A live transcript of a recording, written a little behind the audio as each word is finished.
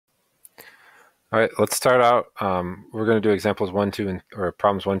All right, let's start out. We're going to do examples 1, 2, or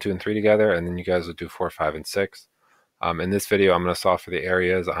problems 1, 2, and 3 together, and then you guys will do 4, 5, and 6. In this video, I'm going to solve for the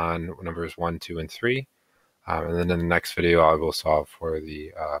areas on numbers 1, 2, and 3. And then in the next video, I will solve for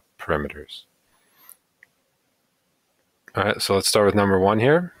the perimeters. All right, so let's start with number 1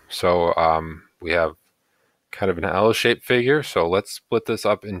 here. So we have kind of an L-shaped figure. So let's split this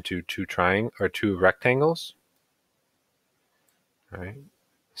up into two rectangles. All right.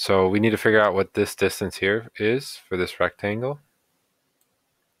 So we need to figure out what this distance here is for this rectangle.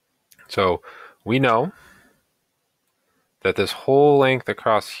 So we know that this whole length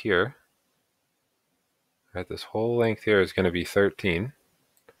across here, right, this whole length here is going to be 13.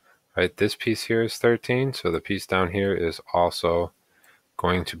 Right, this piece here is 13, so the piece down here is also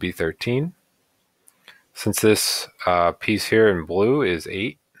going to be 13. Since this piece here in blue is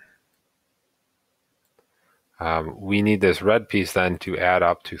 8, we need this red piece then to add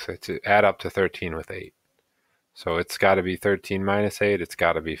up to 13 with 8. So it's got to be 13 minus 8. It's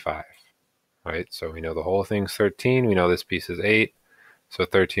got to be 5. Right, so we know the whole thing's 13. We know this piece is 8. So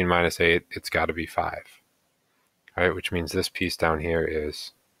 13 minus 8, it's got to be 5. All right, which means this piece down here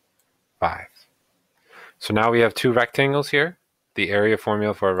is 5. So now we have two rectangles here. The area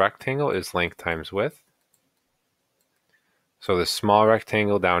formula for a rectangle is length times width. So this small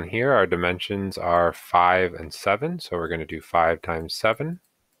rectangle down here, our dimensions are 5 and 7. So we're going to do 5 times 7,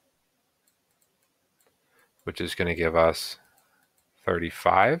 which is going to give us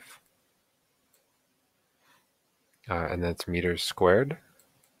 35. And that's meters squared.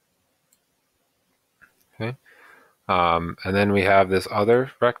 Okay. And then we have this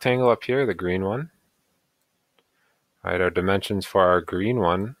other rectangle up here, the green one. All right, our dimensions for our green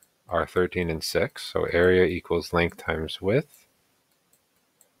one are 13 and 6. So area equals length times width.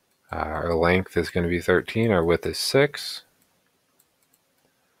 Our length is going to be 13. Our width is 6.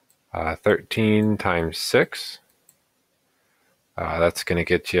 13 times 6. That's going to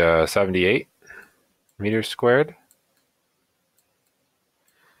get you 78 meters squared.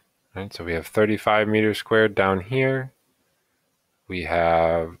 All right, so we have 35 meters squared down here. We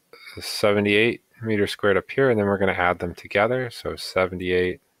have 78 meters squared up here, and then we're going to add them together. So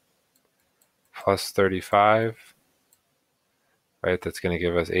 78 plus 35, right? That's going to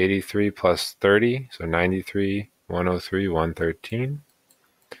give us 83 plus 30, so 93, 103, 113.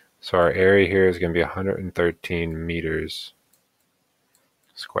 So our area here is going to be 113 meters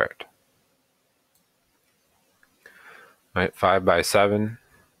squared. All right, 5 by 7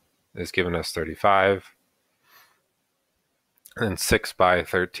 is giving us 35. And 6 by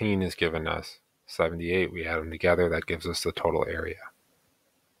 13 is giving us 78. We add them together, that gives us the total area.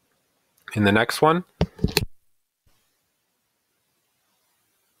 In the next one,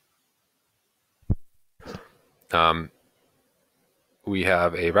 we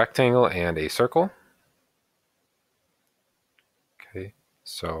have a rectangle and a circle. Okay,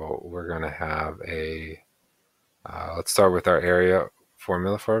 so we're going to have a, let's start with our area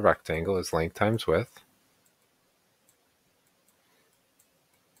formula for a rectangle is length times width.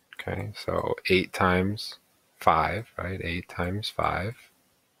 Okay, so 8 times 5, right? 8 times 5.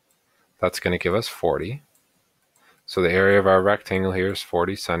 That's going to give us 40. So the area of our rectangle here is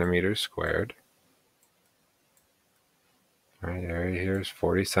 40 centimeters squared. All right, area here is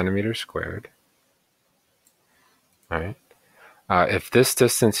 40 centimeters squared. All right. If this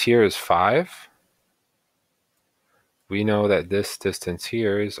distance here is 5, we know that this distance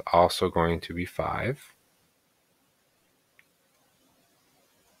here is also going to be 5.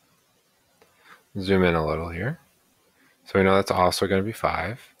 Zoom in a little here. So we know that's also going to be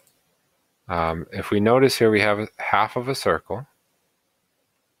 5. If we notice here, we have half of a circle.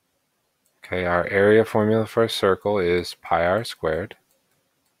 Okay, our area formula for a circle is pi r squared.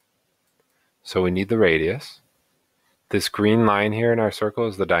 So we need the radius. This green line here in our circle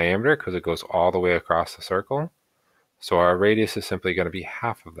is the diameter because it goes all the way across the circle. So our radius is simply going to be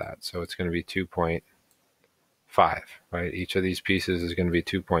half of that. So it's going to be 2.5, right? Each of these pieces is going to be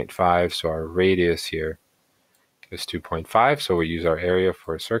 2.5. So our radius here is 2.5. So we use our area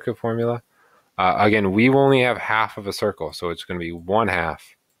for a circle formula. Again, we only have half of a circle. So it's going to be 1/2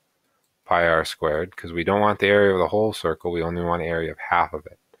 pi r squared because we don't want the area of the whole circle. We only want area of half of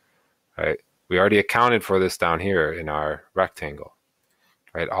it, right? We already accounted for this down here in our rectangle,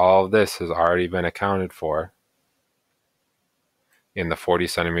 right? All of this has already been accounted for in the 40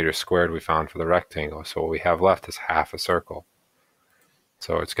 centimeters squared we found for the rectangle. So what we have left is half a circle.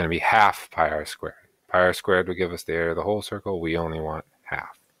 So it's going to be half pi r squared. Pi r squared would give us the area of the whole circle. We only want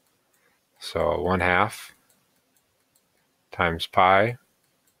half. So 1/2 times pi,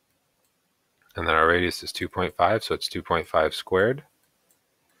 and then our radius is 2.5, so it's 2.5 squared.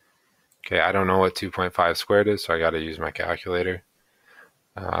 Okay, I don't know what 2.5 squared is, so I got to use my calculator.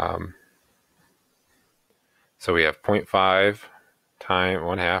 So we have 0.5 times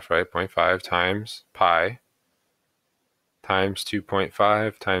 1/2, right? 0.5 times pi times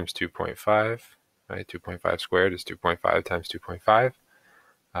 2.5 times 2.5, right? 2.5 squared is 2.5 times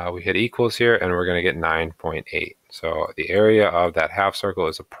 2.5. We hit equals here, and we're going to get 9.8. So the area of that half circle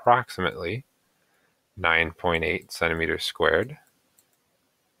is approximately 9.8 centimeters squared.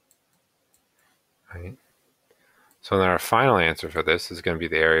 Right? So then our final answer for this is going to be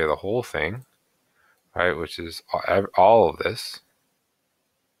the area of the whole thing, right? Which is all of this,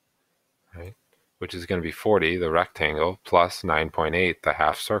 right? Which is going to be 40, the rectangle, plus 9.8, the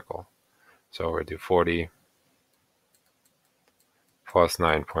half circle. So we're going to do 40 plus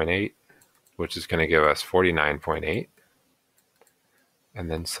 9.8, which is going to give us 49.8,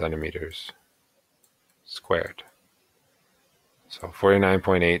 and then centimeters squared. So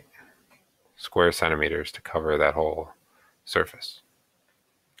 49.8 square centimeters to cover that whole surface.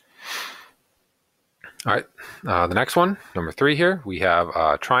 All right, the next one, number 3 here, we have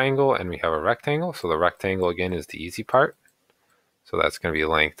a triangle and we have a rectangle. So the rectangle, again, is the easy part. So that's going to be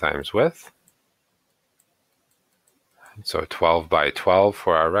length times width. So 12 by 12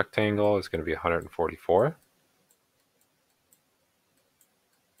 for our rectangle is going to be 144.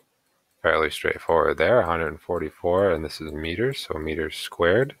 Fairly straightforward there, 144, and this is meters, so meters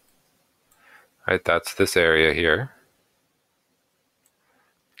squared. All right, that's this area here.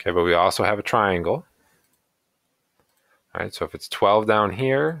 Okay, but we also have a triangle. All right, so if it's 12 down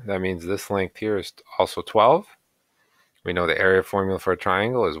here, that means this length here is also 12. We know the area formula for a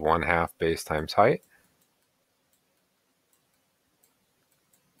triangle is 1/2 base times height.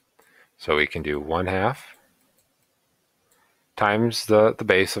 So we can do 1/2 times the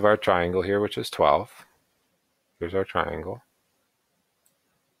base of our triangle here, which is 12. Here's our triangle.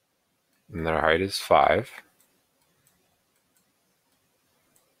 And our height is 5.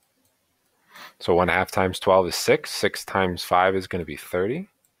 So 1/2 times 12 is 6. 6 times 5 is going to be 30.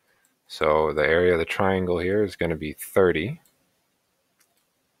 So the area of the triangle here is going to be 30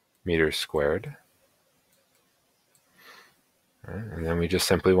 meters squared. Right, and then we just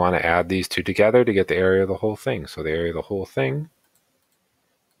simply want to add these two together to get the area of the whole thing. So the area of the whole thing,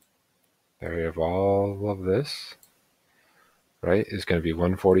 the area of all of this, right, is going to be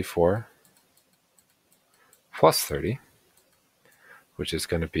 144 plus 30, which is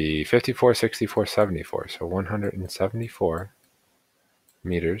going to be 54, 64, 74. So 174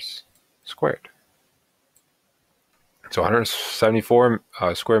 meters squared. So 174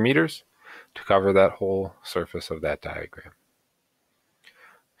 square meters to cover that whole surface of that diagram.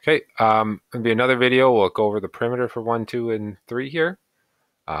 Okay, there'll be another video. We'll go over the perimeter for 1, 2, and 3 here.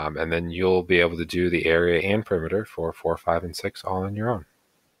 And then you'll be able to do the area and perimeter for 4, 5, and 6 all on your own.